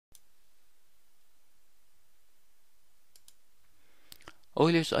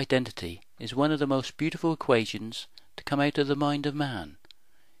Euler's identity is one of the most beautiful equations to come out of the mind of man.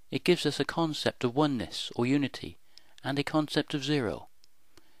 It gives us a concept of oneness or unity and a concept of zero.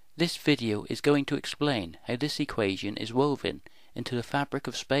 This video is going to explain how this equation is woven into the fabric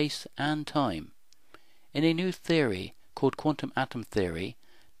of space and time. In a new theory called quantum atom theory,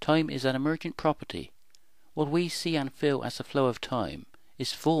 time is an emergent property. What we see and feel as the flow of time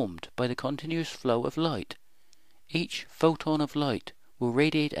is formed by the continuous flow of light. Each photon of light will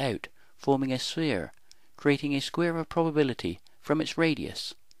radiate out, forming a sphere, creating a square of probability from its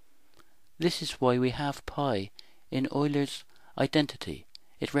radius. This is why we have pi in Euler's identity.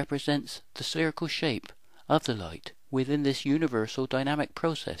 It represents the spherical shape of the light within this universal dynamic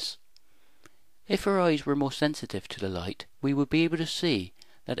process. If our eyes were more sensitive to the light, we would be able to see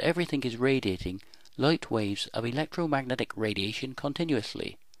that everything is radiating light waves of electromagnetic radiation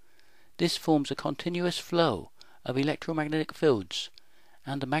continuously. This forms a continuous flow of electromagnetic fields,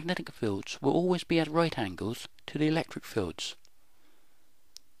 and the magnetic fields will always be at right angles to the electric fields.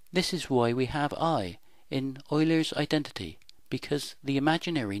 This is why we have I in Euler's identity, because the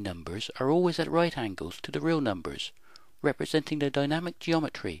imaginary numbers are always at right angles to the real numbers, representing the dynamic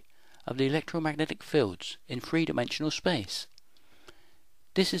geometry of the electromagnetic fields in three-dimensional space.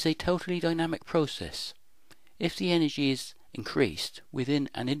 This is a totally dynamic process. If the energy is increased within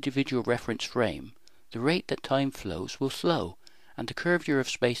an individual reference frame, the rate that time flows will slow, and the curvature of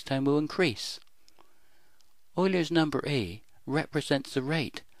space-time will increase. Euler's number E represents the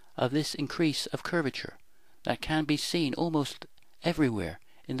rate of this increase of curvature that can be seen almost everywhere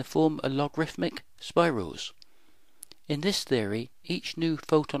in the form of logarithmic spirals. In this theory, each new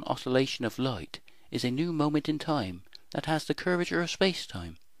photon oscillation of light is a new moment in time that has the curvature of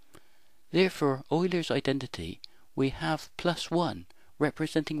space-time. Therefore, Euler's identity, we have +1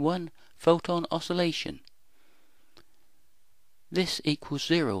 representing one photon oscillation. This equals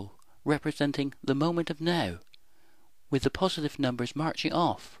 0 representing the moment of now, with the positive numbers marching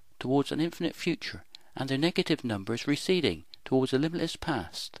off towards an infinite future and the negative numbers receding towards a limitless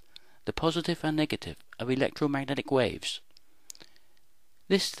past, the positive and negative of electromagnetic waves.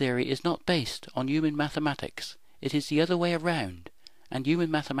 This theory is not based on human mathematics, it is the other way around, and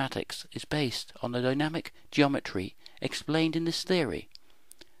human mathematics is based on the dynamic geometry explained in this theory.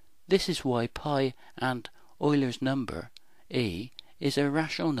 This is why pi and Euler's number, E, is a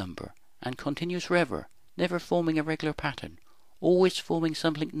rational number and continues forever, never forming a regular pattern, always forming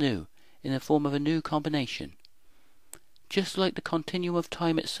something new in the form of a new combination. Just like the continuum of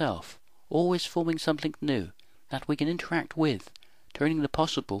time itself, always forming something new that we can interact with, turning the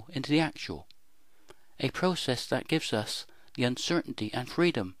possible into the actual. A process that gives us the uncertainty and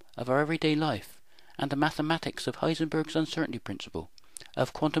freedom of our everyday life and the mathematics of Heisenberg's uncertainty principle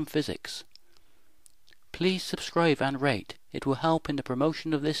of quantum physics. Please subscribe and rate, it will help in the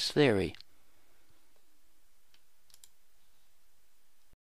promotion of this theory.